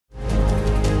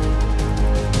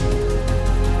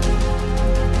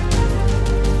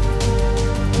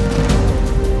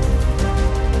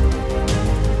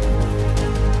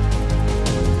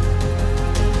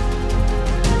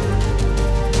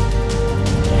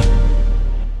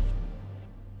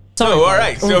So, all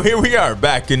right. So here we are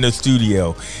back in the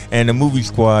studio, and the movie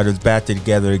squad is back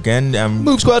together again.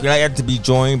 Move squad. I had to be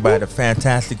joined by the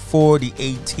Fantastic Four, the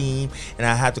A-Team, and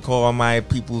I had to call all my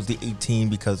peoples the A-Team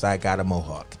because I got a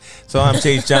mohawk. So I'm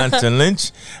Chase Johnson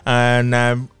Lynch, and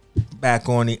I'm back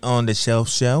on the Shelf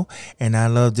Show, and I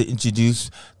love to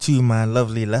introduce to my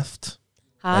lovely left.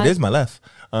 Hi. That is my left.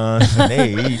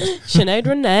 Sinead. Sinead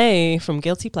Renee from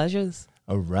Guilty Pleasures.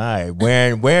 All right,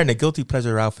 wearing a guilty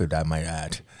pleasure outfit, I might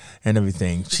add, and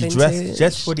everything. She dressed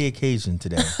just for the occasion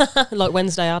today. Like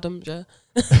Wednesday Addams, yeah.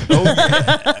 Oh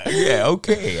yeah,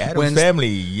 okay. Addams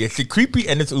Family. It's creepy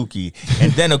and it's ooky.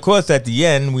 And then of course at the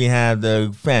end we have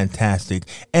the fantastic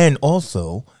and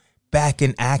also back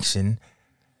in action,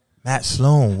 Matt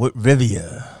Sloan with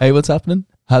Rivia. Hey, what's happening?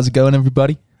 How's it going,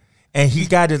 everybody? And he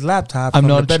got his laptop from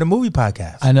the Better Movie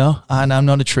Podcast. I know, and I'm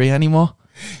not a tree anymore.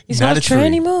 He's not a tree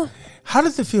anymore. How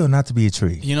does it feel not to be a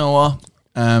tree? You know what?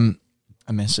 I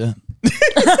miss it.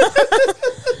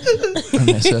 I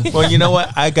miss it. Well, you know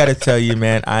what? I got to tell you,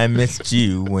 man, I missed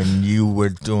you when you were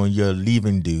doing your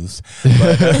leaving dues,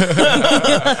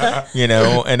 but, you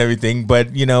know, and everything.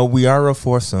 But, you know, we are a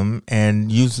foursome,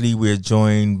 and usually we're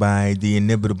joined by the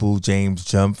inimitable James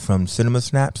Jump from Cinema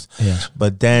Snaps. Yeah.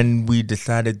 But then we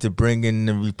decided to bring in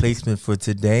the replacement for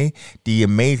today, the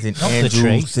amazing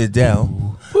Andrew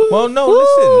Siddell. Well, no,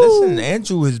 listen.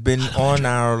 Andrew has been on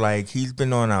he's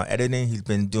been on our editing. He's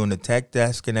been doing the tech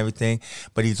desk and everything.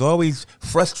 But he's always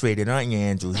frustrated, aren't you,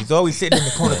 Andrew? He's always sitting in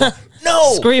the corner going,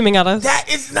 no, screaming at us. That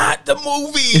is not the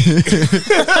movie.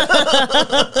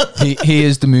 he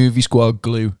is the movie squad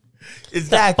glue. Exactly.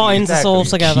 That binds us all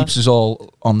together. Keeps us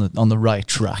all on the right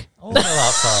track. Oh, not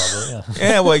that far, but yeah.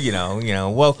 Yeah, well, you know,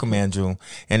 welcome, Andrew,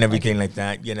 and everything like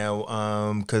that, you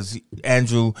know, because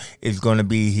Andrew is going to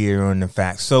be here on the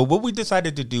facts. So what we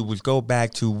decided to do was go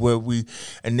back to what we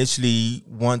initially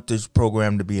want this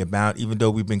program to be about, even though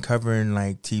we've been covering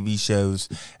like TV shows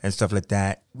and stuff like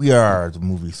that. We are the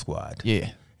movie squad.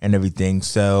 Yeah. And everything.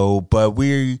 So, but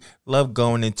we love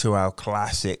going into our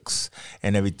classics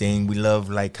and everything. We love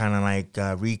recasting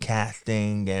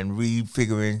and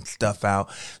refiguring stuff out.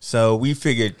 So we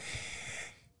figured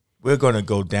we're going to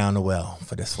go down the well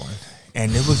for this one.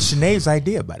 And it was Sinead's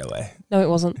idea, by the way. No, it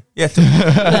wasn't. Yes, it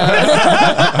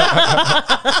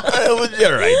was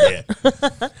your idea.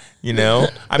 You know,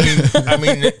 I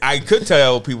mean, I could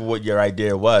tell people what your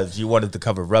idea was. You wanted to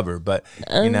cover rubber, but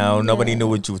you know, nobody knew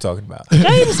what you were talking about.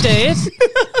 James did.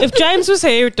 If James was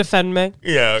here, he'd defend me.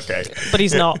 Yeah, okay. But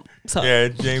he's not. So. Yeah,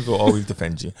 James will always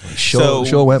defend you.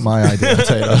 Sure went my idea,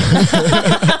 Taylor.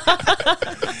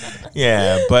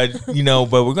 Yeah, but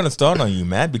we're gonna start on you,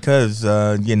 Matt, because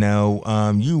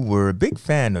you were a big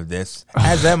fan of this,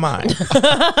 as am I.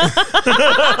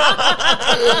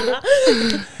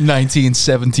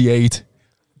 1978.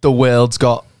 The world's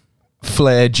got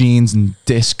flare jeans and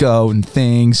disco and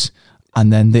things,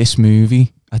 and then this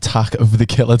movie, Attack of the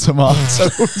Killer Tomatoes.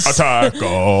 Attack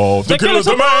of the Killer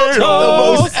Tomatoes. The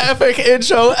most epic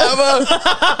intro ever.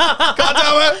 God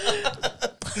damn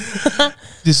it.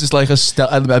 This is like a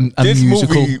this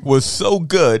musical. Movie was so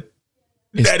good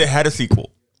that it had a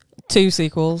sequel. 2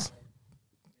 sequels.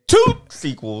 2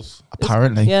 sequels.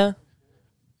 Apparently. Yeah.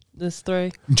 There's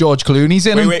 3. George Clooney's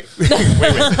in Wait.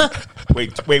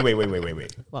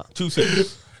 What? 2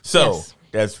 sequels. So Yes.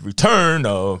 that's Return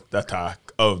of the Attack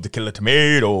of the Killer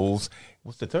Tomatoes.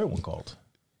 What's the third one called?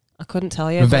 I couldn't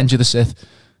tell you. Revenge of the Sith.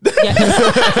 Yeah.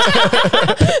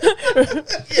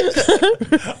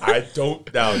 I don't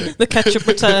doubt it. The ketchup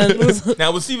returns.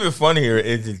 Now, what's even funnier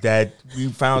is that we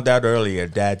found out earlier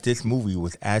that this movie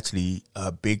was actually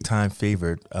a big time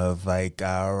favorite of like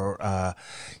our,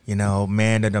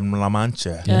 Man of La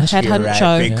Mancha Yeah, here Headhunt at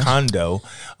show. Big Yes. Condo,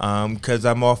 because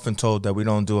I'm often told that we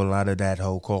don't do a lot of that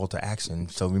whole call to action.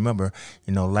 So remember,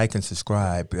 like and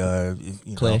subscribe.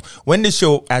 When the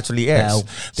show actually airs.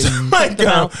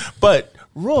 But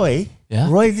Roy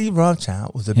Z.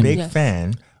 Rothschild was a big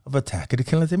fan of Attack of the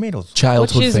Killer Tomatoes.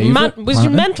 Childhood Which is favorite. was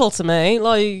mental to me.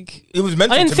 Like, it was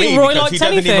mental I didn't to think me Roy because liked he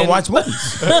doesn't anything. even watch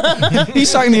movies. He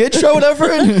sang the intro and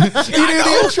everything. You knew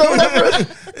the intro and everything.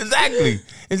 Exactly.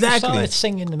 Started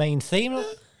singing the main theme.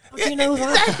 How do you know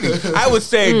that? Exactly. I would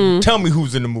say, tell me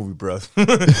who's in the movie, bro.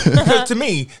 Because to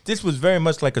me, this was very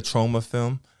much like a trauma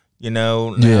film.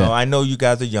 Now, I know you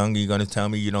guys are young. You're going to tell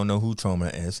me you don't know who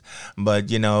Troma is. But,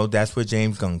 that's where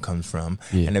James Gunn comes from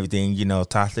and everything.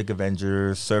 Toxic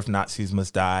Avengers, Surf Nazis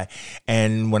Must Die.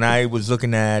 And when I was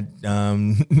looking at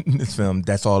this film,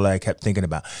 that's all I kept thinking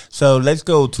about. So let's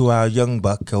go to our young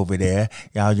buck over there,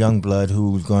 our young blood,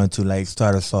 who's going to,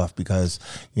 start us off because,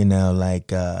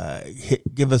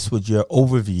 give us with your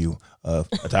overview of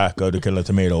Attack of the Killer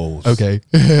Tomatoes. Okay.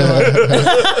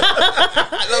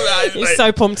 He's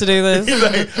so pumped to do this.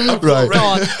 Right.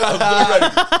 God.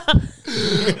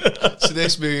 So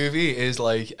this movie is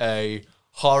like a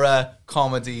horror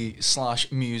comedy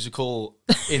 / musical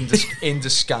in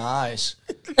disguise.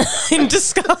 In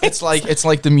disguise. It's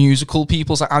like the musical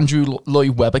people. Like Andrew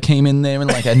Lloyd Webber came in there in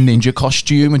like a ninja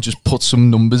costume and just put some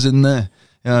numbers in there.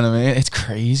 You know what I mean? It's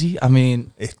crazy. I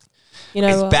mean, it's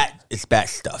what? It's bad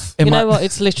stuff. You know what?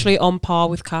 It's literally on par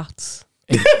with Cats.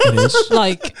 It is.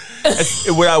 Like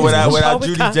without with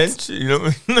Judi Cats.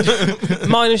 Dench,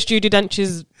 Minus Judi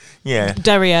Dench's yeah.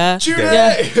 derriere.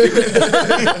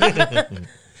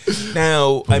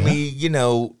 Now, I mean,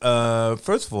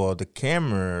 first of all, the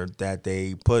camera that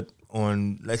they put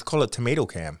on, let's call it tomato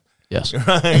cam. Yes.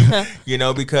 Right?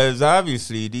 Because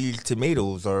obviously these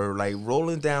tomatoes are like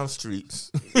rolling down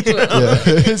streets.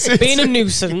 Being a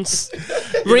nuisance.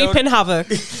 Reaping havoc.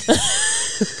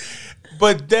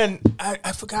 But then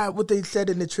I forgot what they said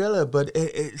in the trailer, but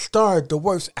it starred the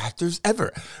worst actors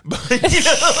ever. But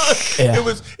it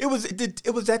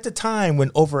was at the time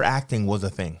when overacting was a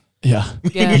thing. Yeah.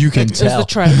 Yeah. You can It was tell. the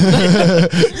trend.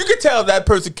 You can tell that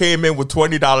person came in with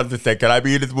 $20 and said, "Can I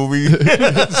be in this movie?"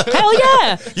 Hell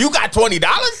yeah. You got $20?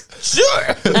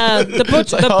 Sure. The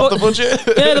budget. Half the budget.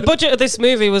 Yeah, the budget of this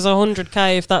movie was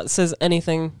 $100K. If that says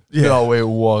anything, No, it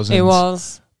wasn't. it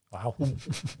was. Wow.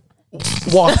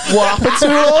 What happened to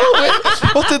it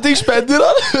all? What did they spend it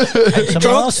on?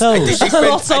 Tomatoes. I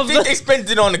think they spent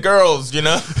it on the girls,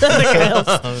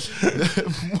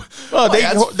 Oh,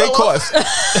 they cost.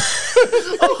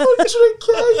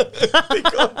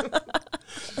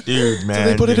 100K. Dude, man.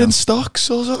 Did they put it in stocks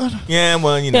or something? Yeah,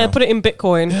 well, Yeah, put it in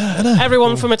Bitcoin. I know.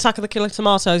 Everyone from Attack of the Killer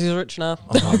Tomatoes is rich now.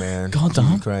 Oh, man. God damn.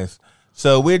 Jesus Christ.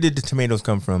 So where did the tomatoes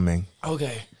come from, man?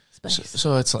 Okay.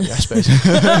 So it's like space.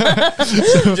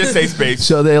 Just say space.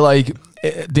 So they're like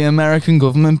the American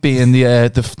government, being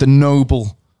the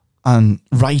noble and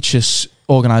righteous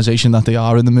organization that they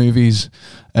are in the movies,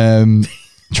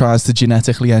 tries to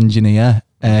genetically engineer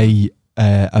a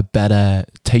better,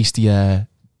 tastier,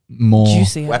 more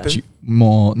Juicy. Weapon?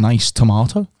 more nice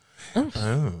tomato,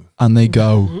 Oh. and they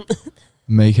go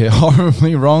make it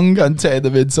horribly wrong and turn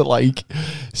them into like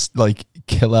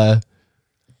killer,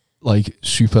 like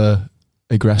super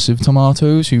aggressive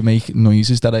tomatoes who make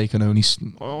noises that I can only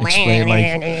explain,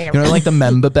 like like the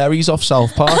member berries off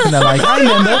South Park, and they're like, "I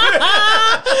remember."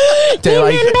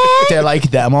 They're like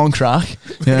them on crack.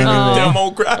 You know what I mean?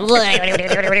 Demo crap.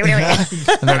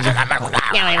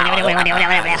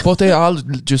 But they are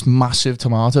just massive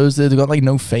tomatoes. They've got like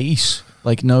no face,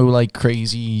 like no like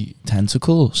crazy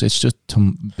tentacles. It's just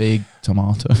big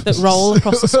tomatoes That roll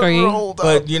across the screen.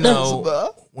 But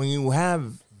when you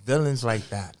have villains like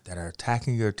that are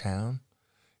attacking your town,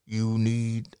 you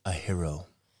need a hero.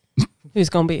 Who's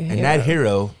gonna be And here? that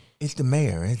hero is the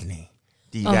mayor, isn't he?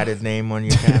 Do you got his name on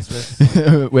your cast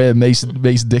list? Where Mason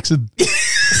Dixon.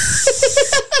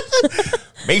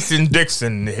 Mason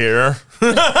Dixon here.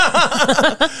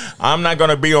 I'm not going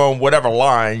to be on whatever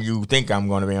line you think I'm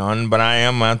going to be on, but I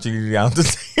am actually out to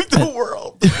save the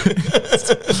world.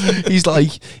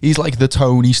 He's like the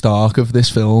Tony Stark of this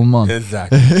film, man.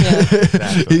 Exactly. Yeah.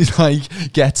 Exactly. He's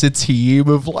like gets a team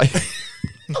of like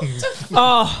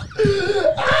Oh,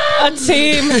 a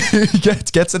team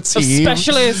gets a of team.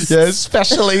 specialists. Yeah,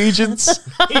 special agents.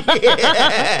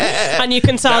 And you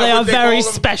can tell That they what are they very call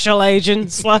them? special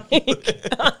agents. Like,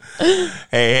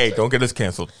 Hey, don't get us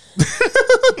canceled.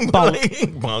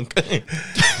 Bonk.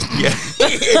 Yeah.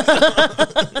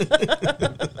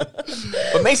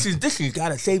 But Mason Dixon's got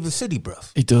to save the city,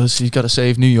 bruv. He does. He's got to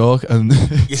save New York, and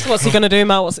what's he gonna do,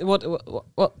 Matt? What's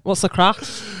the crack?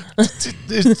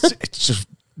 it's just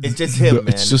It's just him, man.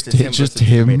 It's just versus the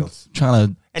him tomatoes. trying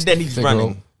to. And then he's figure running.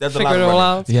 out- There's a Figure lot it of all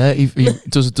running. out. Yeah, he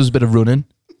does a bit of running.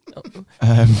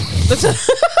 I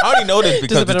already know this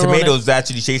because a the bit of tomatoes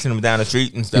actually chasing him down the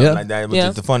street and stuff Yeah. like that, which Yeah.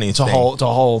 is the funniest It's thing. a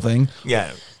whole thing.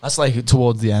 Yeah. That's like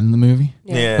towards the end of the movie.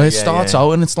 Yeah. Where it starts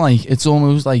out and it's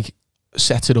almost like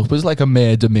sets it up as like a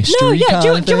murder mystery. No, yeah. kind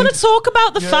Do of you thing. want to talk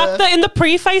about the Yeah. fact that in the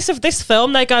preface of this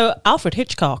film they go Alfred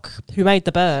Hitchcock, who made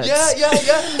The Birds?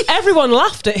 Yeah. Everyone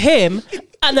laughed at him,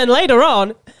 and then later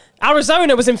on,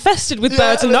 Arizona was infested with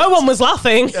birds and no one was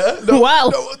laughing.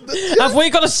 Have we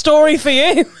got a story for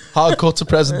you? Hard cut to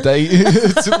present day.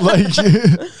 It's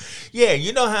like, Yeah,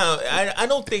 you know how I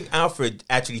don't think Alfred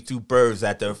actually threw birds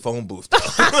at their phone booth though.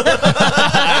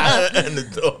 And the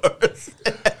doors.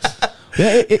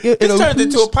 yeah, it Turned opens.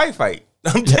 into a pie fight.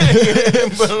 I'm telling you,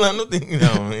 but I don't think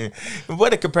man.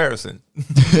 What a comparison.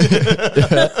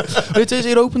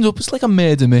 It opens up. It's like a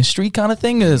murder mystery kind of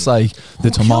thing. It's like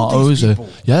the tomatoes.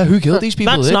 Who killed these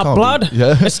people? That's It not can't be- blood.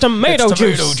 Yeah, It's tomato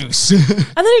juice. And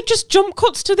then it just jump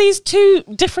cuts to these two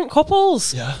different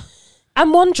couples. yeah.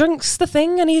 And one drinks the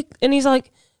thing and he's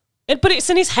like, but it's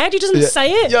in his head. He doesn't say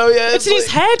it. It's in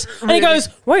his head. And he goes,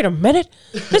 wait a minute.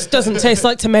 This doesn't taste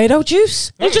like tomato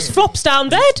juice. And he just flops down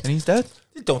dead. And he's dead.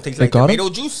 It don't taste They like got tomato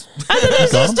juice. And then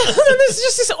there's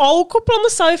just this old couple on the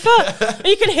sofa. And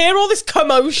you can hear all this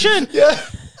commotion. Yeah.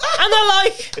 And they're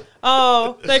like,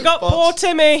 oh, they got poor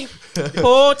Timmy.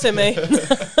 Poor Timmy.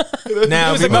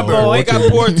 Now was a good remember, boy. they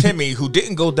got poor Timmy who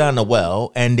didn't go down the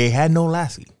well, and they had no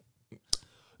lassie.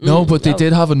 No, but they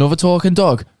did have another talking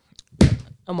dog.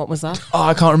 And what was that? Oh,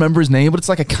 I can't remember his name, but it's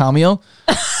like a cameo.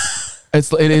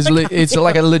 It's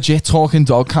like a legit talking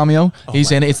dog cameo.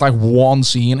 He's in it. It's like one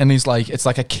scene, and it's like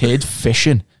a kid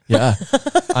fishing. Yeah,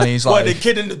 and he's What, like, the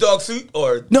kid in the dog suit,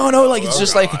 or no, like it's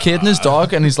just like a kid and his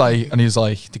dog, and he's like,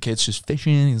 the kid's just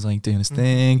fishing. He's like doing his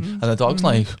thing, and the dog's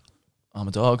like, I'm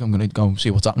a dog. I'm gonna go see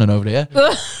what's happening over there.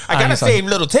 I gotta save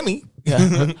little Timmy. Yeah,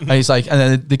 and he's like, and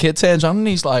then the kid turns on, and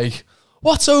he's like,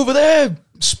 what's over there?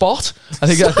 Spot. I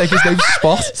think his name's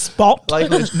Spot. Spot. Like,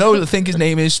 no, I think his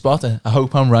name is Spot. I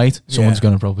hope I'm right. Someone's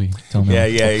gonna probably tell me.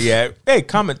 Yeah. Hey,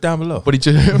 comment down below. But he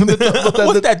just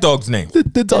What's that dog's name?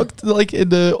 the dog, like in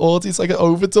the audience, like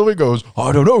over to him, goes,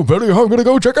 I don't know, Billy, I'm gonna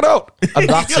go check it out, and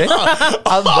that's it.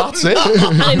 And that's it.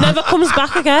 And it never comes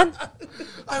back again.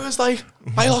 I was like,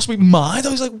 I lost my mind.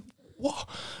 I was like, what?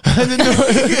 And then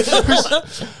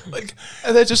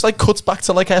and then just like cuts back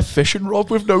to like a fishing rod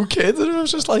with no kids, and I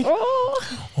was just like,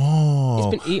 Oh,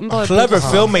 He's been eaten by a clever big-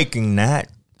 filmmaking, Nat.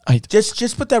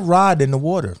 Just put that rod in the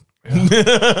water.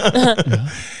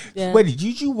 Yeah. Wait,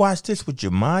 did you watch this with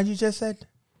your mom? You just said.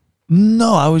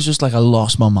 no, I was just like, I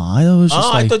lost my mind. I was just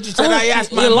I like, thought you said I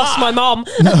asked my You mom. lost my mom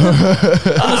in the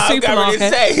I got ready to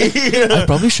supermarket. say. I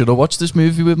probably should have watched this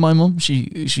movie with my mum.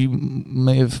 She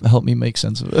may have helped me make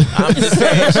sense of it. I'm just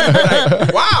saying. She'd be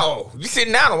like, wow, you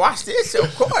sitting down and watch this?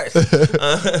 Of course.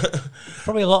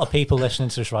 Probably a lot of people listening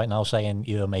to this right now saying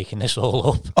you're making this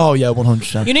all up. Oh yeah,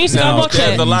 100%. You need to go No, watch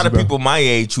there's it. a lot of people my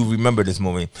age who remember this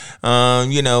movie.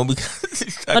 Because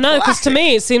it's a I know, because to classic.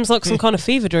 me it seems like some kind of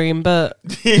fever dream, but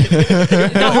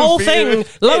the whole thing,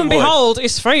 lo and It was. behold,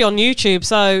 is free on YouTube.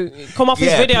 So come off this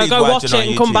Yeah, video, please go watch watch it it, on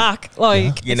and come YouTube. back.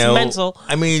 Like, You it's know, mental.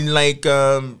 I mean, like,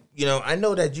 I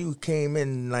know that you came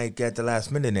in like at the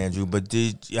last minute, Andrew. But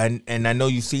and I know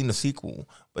you've seen the sequel,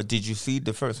 but did you see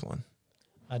the first one?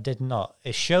 I did not.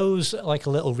 It shows like a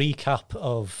little recap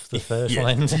of the first Yeah.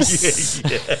 one.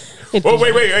 It- Oh,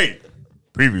 wait.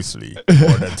 Previously,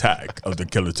 on Attack of the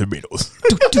Killer Tomatoes.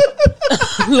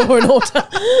 Law and Order.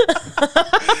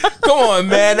 Come on,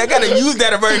 man. I gotta use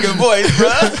that American voice,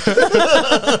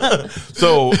 bro.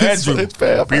 So, Andrew, it's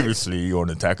fair. previously on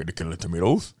Attack of the Killer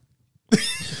Tomatoes.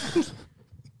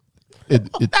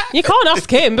 You can't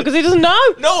ask him because he doesn't know.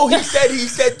 No, he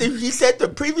said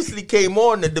that previously came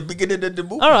on at the beginning of the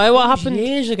movie. All right, what happened?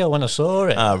 Years ago when I saw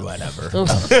it. Whatever.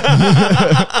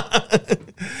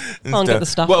 Can't get the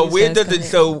stuff. Well, these where days, does can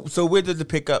it? you? So where does it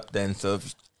pick up then? So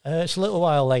It's a little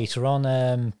while later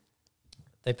on.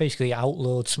 They basically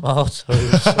outlawed tomatoes.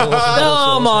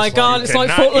 Oh my God, it's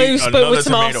like Footloose, but with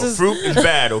tomatoes. Fruit is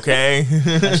bad, okay?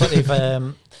 It's like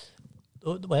they've,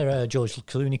 where George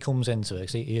Clooney comes into it,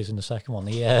 'cause he is in the second one.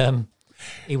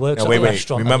 He works Now, at wait. a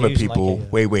restaurant. Remember, and using, people.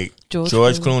 like, Wait. George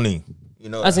George Clooney. You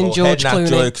know, As in whole George head knock Clooney.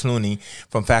 George Clooney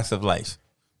from Facts of Life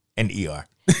and ER.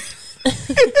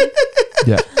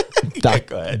 Yeah,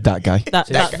 Go ahead. that guy, That's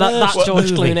What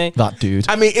George movie? Clooney. that dude.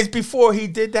 I mean, it's before he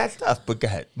did that stuff, but go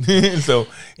ahead. So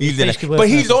he's in it. basically But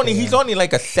working he's as like only a- he's only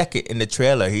like a second in the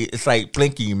trailer. It's like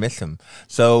Blinky, you miss him.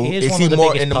 So He is is one he of the more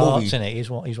biggest in the parts movie? in it. He's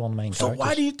one of the main So characters.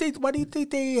 why do you think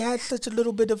they had such a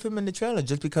little bit of him in the trailer?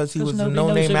 Just because he was a Nobody no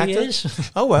knows name who he actor?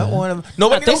 is. Oh well, whatever.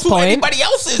 Nobody At knows this who point- anybody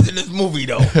else is in this movie,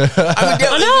 though. I mean,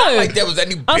 it's know. not like there was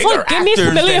any I was bigger like, give me a actors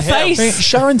familiar than him. face.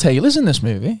 Sharon Taylor's in this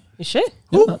movie. Is she?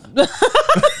 Yeah.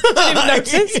 Didn't even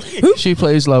notice. She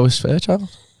plays Lois Fairchild.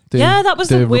 Yeah, that was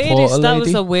the reporter weirdest. That was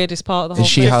lady. the weirdest part of the whole And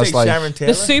she thing. Did you has, say like- Sharon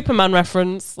Taylor? The Superman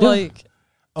reference, Yeah. like,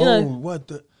 Oh, know. what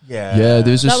the? Yeah. Yeah,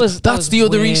 there's That a, was that's the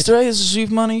other weird. Easter egg. It's a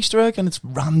Superman Easter egg, and it's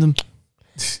random.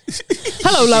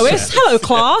 Hello, Lois. Hello,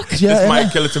 Clark. Yeah, This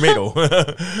might kill a tomato.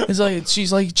 it's like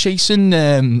she's like chasing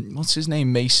what's his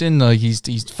name, Mason. Like he's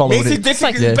following Mason it.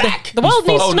 Dixon is Yeah. back. The world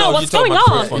needs to know what's going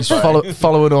on. He's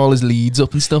following all his leads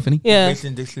up and stuff, isn't he? Yeah.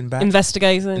 Mason Dixon back.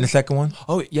 Investigating. In the second one,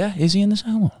 Oh yeah, is he in the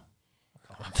second one?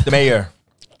 the mayor,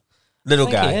 little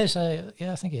I think guy. he is.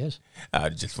 Yeah, I think he is. I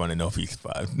just want to know if he's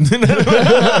five.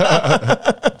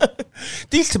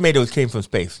 These tomatoes came from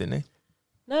space, didn't they?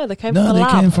 No, they came No, from the they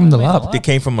lab. came from the lab. They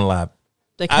came from a lab.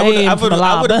 They I came from the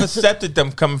lab. would have accepted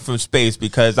them coming from space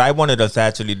because I wanted us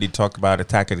actually to talk about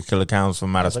Attack of the Killer Clowns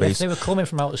from outer But if space. they were coming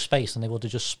from outer space, then they would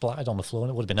have just splattered on the floor,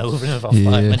 and it would have been over in about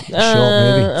Yeah, 5 minutes. short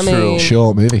movie. I mean-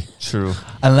 Short movie. True.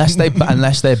 Unless they're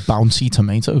bouncy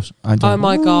tomatoes. I don't Oh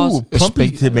my God.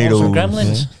 Plumpy tomatoes. From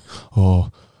Gremlins. Oh,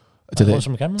 did Ones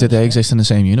from Gremlins, they yeah. exist in the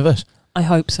same universe? I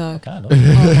hope so. Kind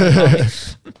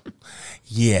of.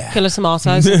 Yeah. Killer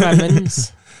tomatoes and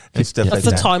gremlins. And stuff That's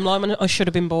like the that. timeline I should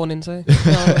have been born into.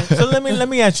 You know what I mean? So let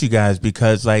me ask you guys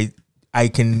because like I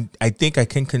think I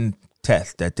can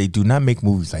contest that they do not make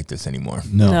movies like this anymore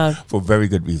No. for very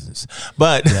good reasons.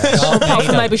 But Apart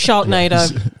from maybe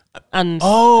Sharknado and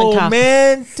oh and Cats.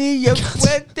 man, see,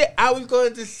 I was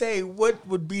going to say what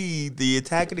would be the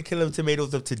Attack of the Killer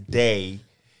Tomatoes of today,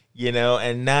 you know,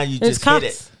 and now you It's just hit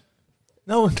Cats. it.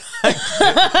 No,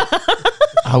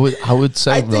 I would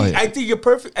say I think you're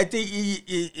perfect. I think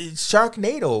it's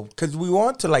Sharknado because we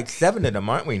want to like 7 of them,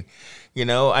 aren't we? You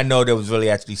know, I know there was really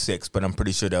actually 6, but I'm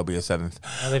pretty sure there'll be a 7th.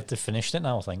 They've finished it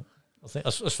now, I think.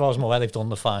 As far as I'm aware, they've done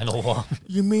the final one.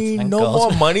 You mean Thank no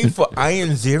God. more money for Iron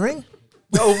Ziering?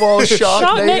 no more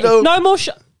Sharknado.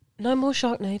 No more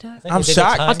Sharknado. I'm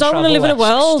shocked. I don't want to live in a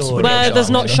world where there's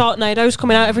not Sharknadoes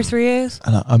coming out every 3 years.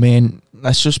 And I mean,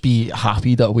 let's just be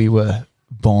happy that we were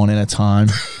born in a time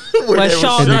Where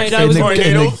Sharknado was in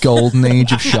the golden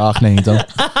age of Sharknado.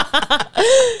 Do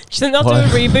you think they'll do a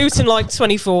reboot in like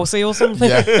 2040 or something?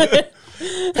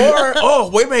 Or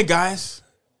wait a minute, guys.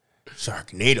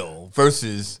 Sharknado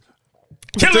versus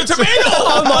Killer Tomato.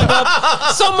 Oh my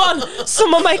God!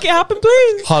 Someone make it happen,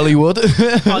 please. Hollywood.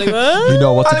 Hollywood. You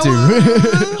know what to do.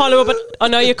 Hollywood, but I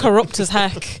know you're corrupt as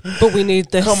heck, but we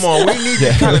need this. Come on, we need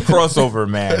this kind of crossover,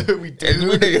 man. We need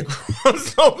a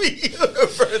crossover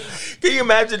universe. Can you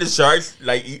imagine the sharks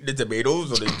like eating the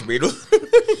tomatoes or the tomatoes?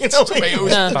 You know,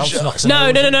 tomatoes. No.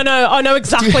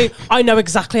 I know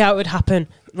exactly how it would happen.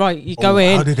 Right, you go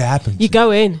in. How did it happen? You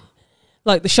go in.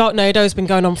 Like the Sharknado's been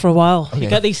going on for a while. Okay. You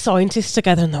get these scientists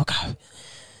together and they'll go,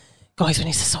 guys, we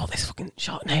need to sort this fucking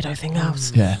Sharknado thing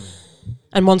out. Yeah.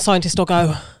 And one scientist will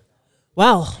go,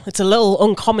 well, it's a little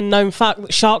uncommon known fact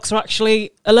that sharks are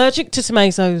actually allergic to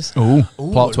tomatoes. Oh,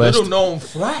 plot twist. Little known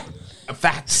fact.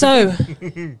 So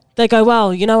they go,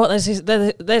 well, you know what? There's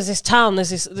this town, there's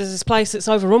this place that's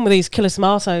overrun with these killer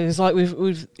tomatoes. Like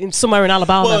we've in somewhere in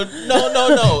Alabama. Well,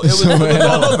 no. It was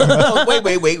all over. No,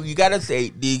 wait. You gotta say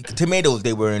the tomatoes.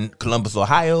 They were in Columbus,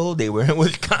 Ohio. They were in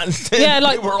Wisconsin. Yeah,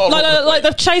 they were all over. like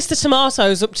they've chased the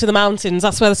tomatoes up to the mountains.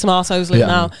 That's where the tomatoes live Yeah.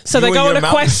 now. So You they and go your on a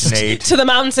mountain, quest Sinead. to the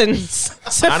mountains.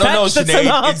 To I don't know, fetch the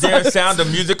Sinead. Is there a tomatoes. sound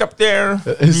of music up there?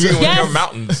 You Is and Yes. your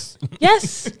mountains.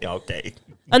 Yes, Okay.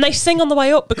 and they sing on the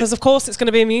way up because, of course, it's going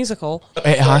to be a musical.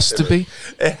 It has to be.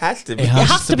 It has to be. It It has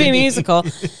has to be a musical.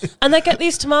 And they get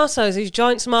these tomatoes, these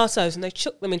giant tomatoes, and they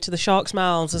chuck them into the sharks'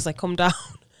 mouths as they come down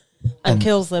and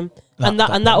kills them. And that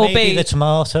will Maybe be. the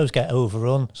tomatoes get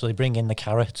overrun, so they bring in the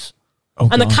carrots. Oh,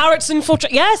 And the God. carrots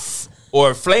infiltrate. Yes.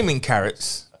 Or flaming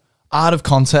carrots. Out of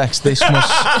context, this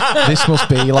must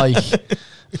be like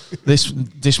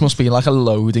this must be like a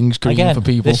loading screen Again, for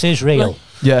people. this is real.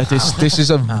 Yeah, this is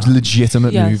a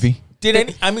legitimate Yes. movie.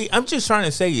 I'm just trying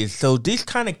to say is so these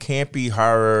kind of campy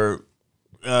horror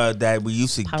that we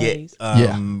used to Parodies.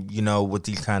 get, you know, with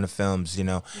these kind of films, you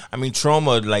know. I mean,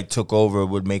 Trauma like took over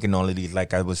with making all of these,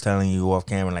 like I was telling you off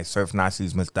camera, like Surf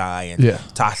Nazis Must Die and Yeah.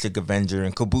 Toxic Avenger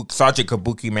and Sergeant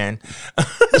Kabuki Man.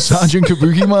 Sergeant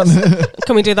Kabuki, man.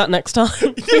 Can we do that next time?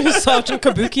 Sergeant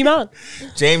Kabuki Man.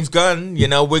 James Gunn, you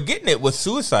know, we're getting it with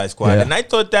Suicide Squad, Yeah. and I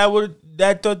thought that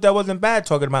wasn't bad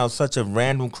talking about such a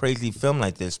random crazy film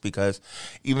like this because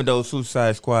even though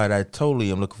Suicide Squad, I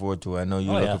totally am looking forward to it. I know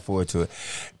you're looking forward to it,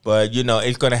 but you know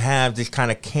it's gonna have this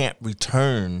kind of camp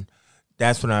return.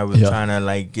 That's what I was trying to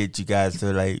like get you guys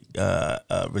to like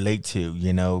relate to,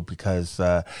 you know, because.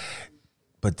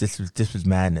 But this was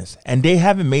madness, and they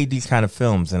haven't made these kind of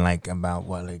films in like about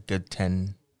a good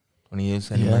 10, 20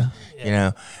 years anyway. Yeah. You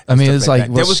know, I mean, stuff it's like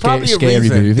that. There was probably a scary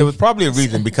reason. movie. There was probably a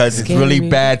reason because it's Scary really movie.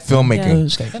 bad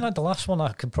filmmaking. Yeah. I think like the last one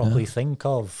I could probably think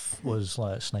of was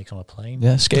like Snakes on a Plane.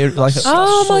 Yeah, scary. Like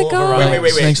Oh my Sort of God. around-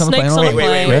 Wait. Snakes on a Snakes plane. on a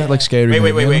plane. Yeah, like scary.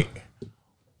 Wait. movie.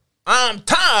 I'm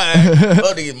tired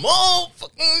of these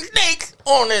motherfucking snakes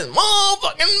on this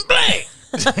motherfucking blade.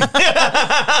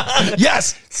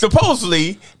 Yes,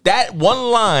 supposedly that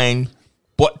one line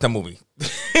bought the movie.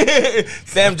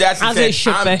 Sam Jackson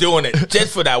said, "I'm doing it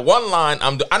just for that one line.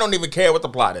 I don't even care what the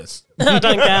plot is. I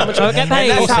don't care how much I get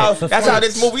paid." And that's how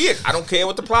this movie is. I don't care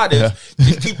what the plot is.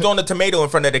 Just keep throwing the tomato in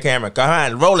front of the camera. Go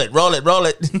on, roll it.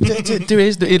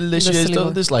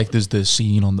 There's the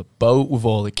scene on the boat with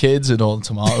all the kids and all the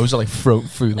tomatoes are like floating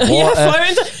through the water.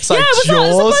 It's like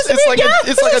Jaws. It's like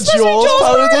a Jaws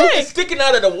parody. Sticking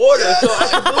out of the water so I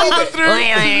can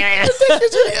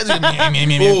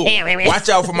believe it. Watch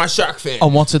out for my shark fin.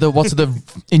 And what do the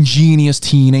ingenious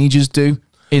teenagers do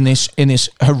in this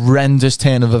horrendous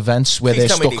turn of events where they're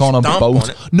stuck on a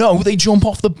boat? No, they jump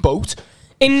off the boat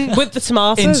with the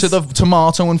tomatoes into the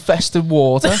tomato infested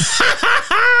water.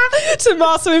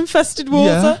 Tomato infested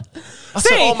water. Yeah.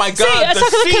 Oh my God! The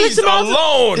seeds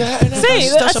alone. Attack of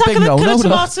the Killer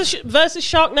Tomato versus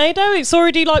Sharknado. It's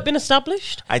already been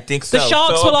established. I think so. The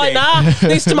sharks were like, "Nah,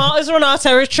 these tomatoes are on our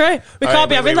territory. We can't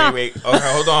be having that." Wait. Okay,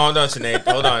 hold on, Sinead.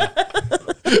 Hold on.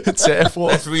 It's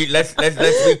let's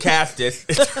recast this.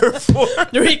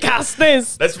 Recast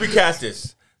this. Let's recast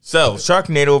this. So,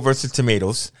 Sharknado versus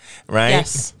Tomatoes, right?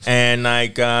 Yes. And we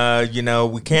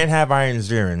can't have Iron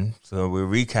Zirin, so we're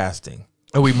recasting.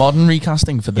 Are we modern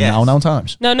recasting for the now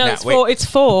times? No, it's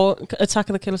for Attack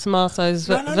of the Killer Tomatoes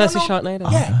versus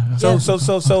Sharknado. Yeah.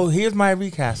 So here's my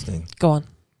recasting. Go on.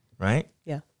 Right?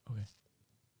 Yeah. Okay.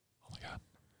 Oh my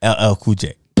God. LL Cool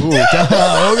J. Okay.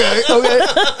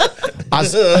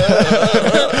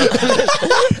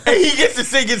 And he gets to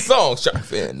sing his song, Shark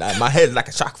Fin. My head's like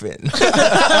a shark fin. But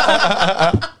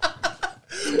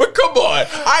come on,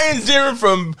 Iron Zirin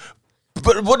from.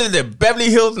 But what is it,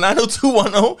 Beverly Hills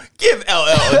 90210? Give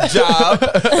LL a job.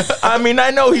 I mean,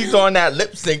 I know he's on that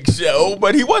lip sync show,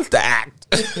 but he wants to act.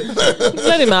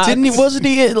 Let him act. Wasn't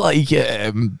he in the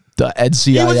NCIS?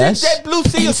 He was in Dead Blue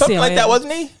Sea or something like that,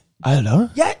 wasn't he? I don't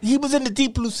know. Yeah, he was in the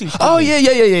Deep Blue Sea. Oh, yeah.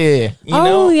 You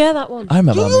know? Oh, yeah, that one. I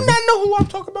remember. Do you not know who I'm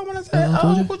talking about when I say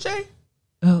Uncle J?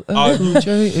 Uncle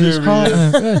J is hot.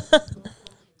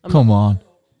 Come on.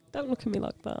 Don't look at me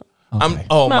like that. Okay.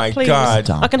 Oh Matt, my please. God!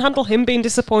 I can handle him being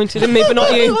disappointed in me, but not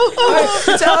you.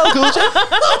 It's Uncle J.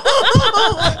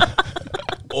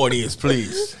 Audience,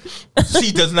 please.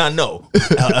 She does not know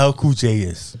LL Cool J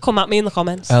is. Come at me in the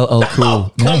comments. LL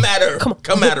Cool. Come at her.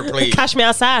 Come at her, please. Cash me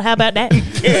outside. How about that?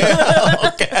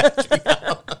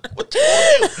 What you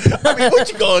gonna do? I mean,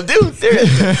 what you gonna do?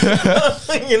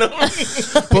 Seriously. You know.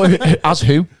 But as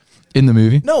who? In the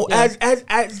movie? No, as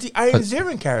the Iron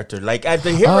Zirin character, like as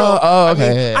the hero.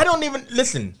 Okay. I don't even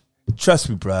listen. Trust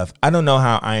me, bruv. I don't know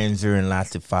how Iron Zirin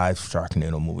lasted 5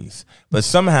 Sharknado movies, but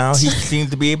somehow he seems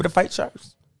to be able to fight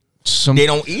sharks. They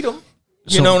don't eat them.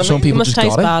 You know what I mean? Some people must just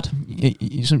taste got bad. it.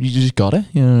 You just got it.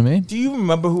 You know what I mean? Do you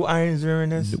remember who Iron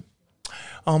Zirin is? Nope.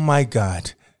 Oh my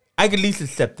God, I could at least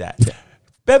accept that. Yeah.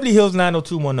 Beverly Hills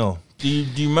 90210. Do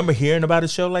you remember hearing about a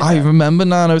show like that? I remember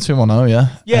 90210, yeah.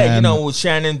 Yeah, with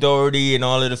Shannon Doherty and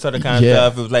all of this other kind of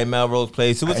stuff. It was like Melrose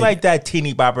Place. It was like that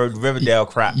teeny bopper Riverdale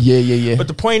crap. Yeah. But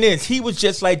the point is, he was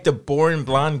just like the boring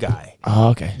blonde guy. Oh,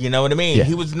 okay. You know what I mean? Yeah.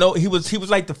 He was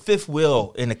like the fifth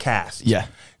wheel in the cast. Yeah.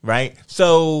 Right?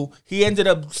 So he ended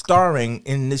up starring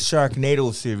in this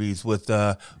Sharknado series with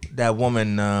that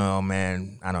woman, oh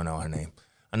man, I don't know her name.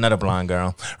 Another blonde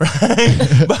girl. Right?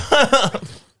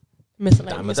 Miss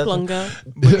Blongo.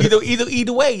 But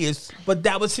either way, but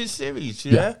that was his series,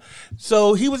 yeah?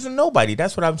 So he was a nobody.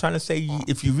 That's what I'm trying to say.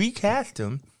 If you recast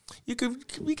him, you could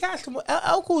recast him with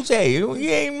LL Cool J. He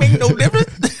ain't make no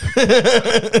difference.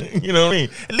 You know what I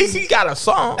mean? At least he got a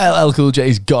song. LL Cool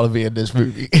J's got to be in this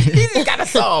movie. He just got a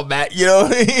song, Matt. You know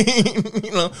what I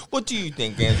mean? What do you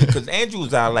think, Andrew? Because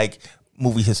Andrew's our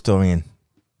movie historian.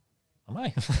 Am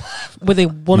I? With a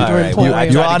wondering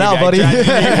point. You are now, buddy.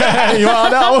 You are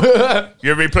now.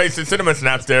 You're replacing Cinema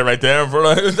Snaps there, right there.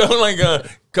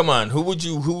 Come on. Who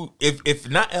if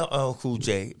not LL Cool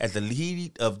J as the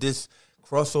lead of this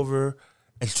crossover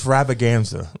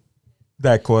extravaganza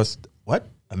that cost what?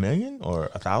 $1 million or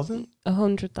 1,000?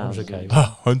 100,000.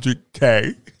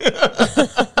 100K.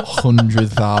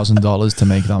 $100,000 to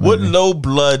make that movie. What low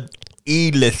blood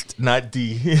E-list, not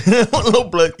D. Low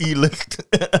blood E-list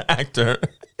actor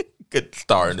could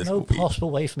star in this movie. No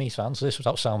possible way for me to answer this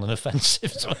without sounding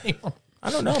offensive to anyone. I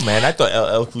don't know, man. I thought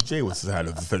LL Cool J was kind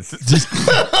of offensive.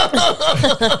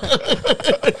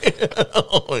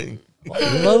 What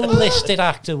low-listed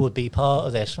actor would be part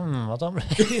of this? I don't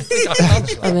really think I can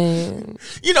answer that. I mean,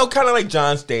 kind of like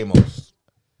John Stamos.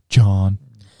 John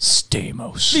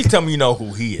Stamos. Please tell me you know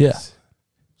who he is. Yeah.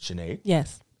 Sinead?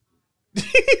 yes.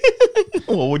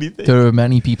 Well, what do you think? There are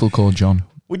many people called John.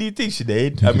 What do you think,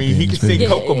 Sinead? I mean, he can sing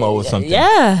Kokomo or something.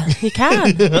 Yeah, he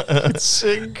can.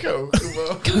 Sing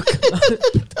Kokomo.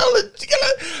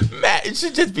 Matt, it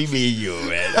should just be me and you,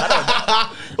 man. I don't know.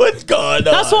 What's going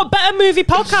on? That's what Better Movie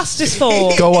Podcast is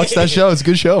for. Go watch that show. It's a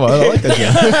good show, man. I like that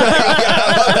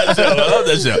show. I love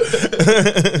that show.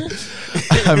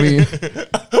 I mean,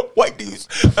 white dudes.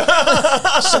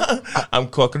 I'm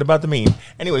talking about the meme.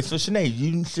 Anyway, so Sinead,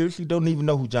 you seriously don't even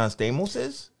know who John Stamos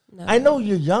is? No. I know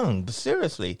you're young, but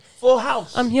seriously, Full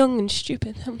House. I'm young and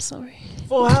stupid. I'm sorry.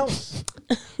 Full House.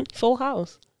 Full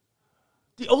House.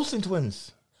 The Olsen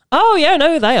twins. Oh yeah, I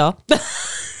know who they are.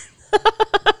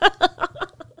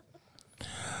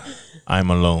 I'm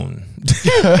alone.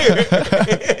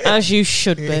 As you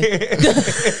should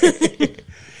be.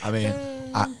 I mean,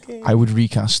 I would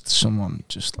recast someone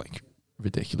just like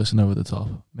ridiculous and over the top.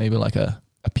 Maybe like a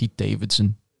Pete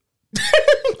Davidson.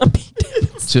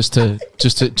 Just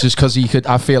because he could.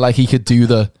 I feel like he could do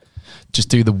the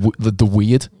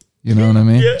weird. You know what I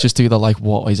mean? Yeah. Just do the like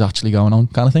what is actually going on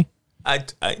kind of thing.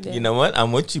 You know what?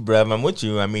 I'm with you, bruv. I'm with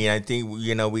you. I mean, I think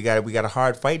we got a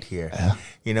hard fight here. Yeah.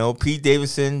 You know, Pete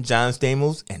Davidson, John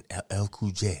Stamos, and LL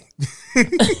Cool J.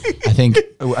 I think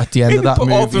at the end of that put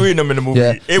movie, all three of them in the movie.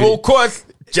 Yeah. It will cost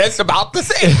just about the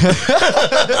same.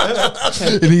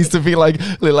 It needs to be like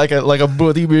a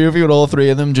buddy movie with all three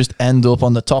of them just end up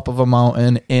on the top of a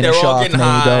mountain in a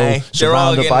Sharknado,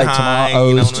 surrounded by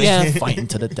tomatoes, just fighting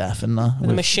to the death and that. With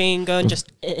a machine gun, just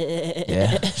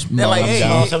yeah. They're like, hey,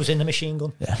 tomatoes in the machine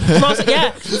gun.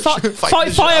 Yeah,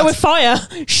 fight fire with fire.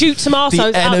 Shoot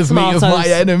tomatoes. The enemy tomatoes. of my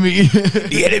enemy.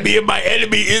 The enemy of my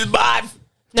enemy is my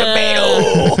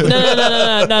tomato.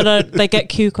 No. They get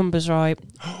cucumbers right,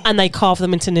 and they carve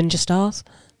them into ninja stars,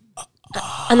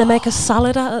 and they make a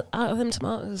salad out of them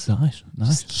tomatoes. Nice.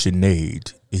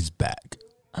 Sinead is back.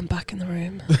 I'm back in the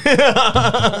room.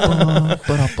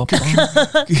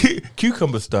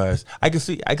 Cucumber stars. I can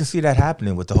see that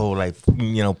happening with the whole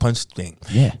punch thing.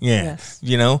 Yeah. Yes.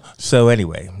 So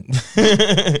anyway.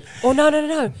 Oh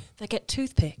no. They get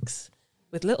toothpicks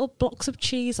with little blocks of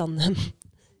cheese on them.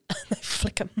 And they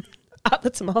flick them at the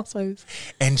tomatoes.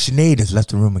 And Sinead has left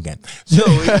the room again. So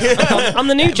I'm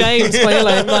the new James,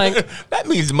 clearly. That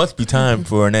means it must be time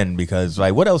for an end because,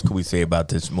 what else could we say about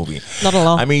this movie? Not a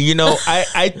lot. I mean,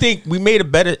 I think we made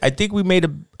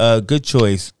a good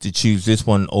choice to choose this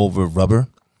one over Rubber.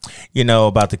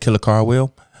 About the killer car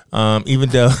wheel. Even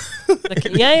though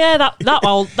that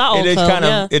old it is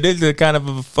film, it is a kind of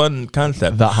a fun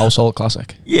concept, that household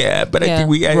classic. Yeah, but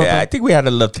I think we had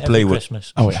a lot to play with.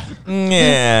 Christmas. Oh yeah,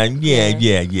 and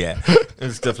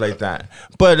stuff like that.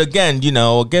 But again,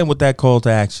 with that call to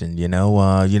action,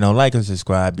 like and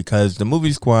subscribe because the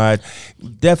Movie Squad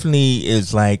definitely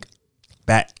is like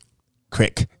bat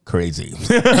crick crazy.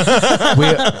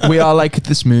 we are like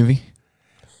this movie.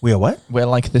 We are what? We're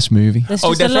like this movie. There's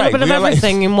just a little bit of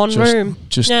everything in one room.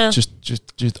 Just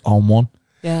on one.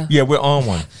 Yeah. Yeah, we're on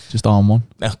one. Just on one.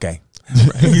 Okay.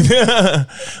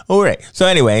 All right. So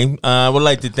anyway, I would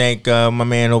like to thank my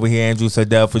man over here, Andrew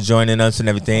Sardell, for joining us and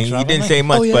everything. He didn't say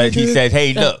much, but he said,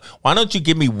 hey, look, why don't you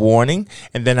give me warning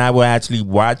and then I will actually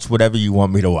watch whatever you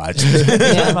want me to watch.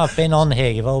 Time I've been on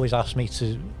here, you've always asked me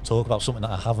to talk about something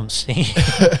that I haven't seen.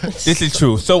 This is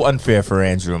true. So unfair for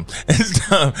Andrew.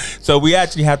 So we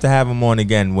actually have to have him on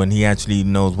again when he actually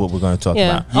knows what we're going to talk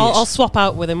about. I'll swap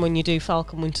out with him when you do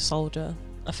Falcon Winter Soldier.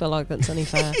 I feel like that's only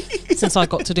fair. Since I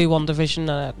got to do WandaVision,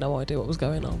 I had no idea what was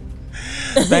going on.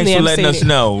 Thanks for letting us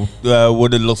know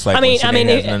what it looks like. I mean,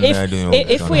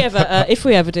 if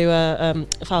we ever do a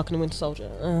Falcon and Winter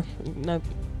Soldier, no.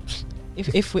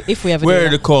 If we ever we're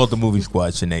do to call the Movie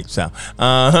Squad, Sinead. So,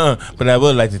 but I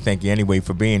would like to thank you anyway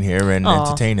for being here and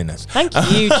entertaining us. Thank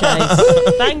you, Chase.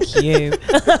 Thank you.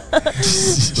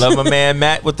 Love my man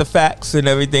Matt with the facts and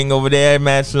everything over there,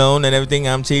 Matt Sloan and everything.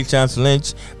 I'm Chief Johnson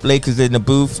Lynch. Blake is in the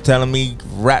booth telling me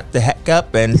wrap the heck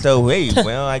up, and so hey,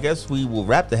 well, I guess we will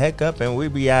wrap the heck up and we'll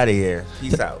be out of here.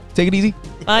 Peace out. Take it easy.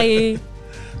 Bye.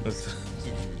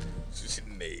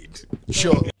 Sinead.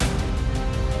 Sure.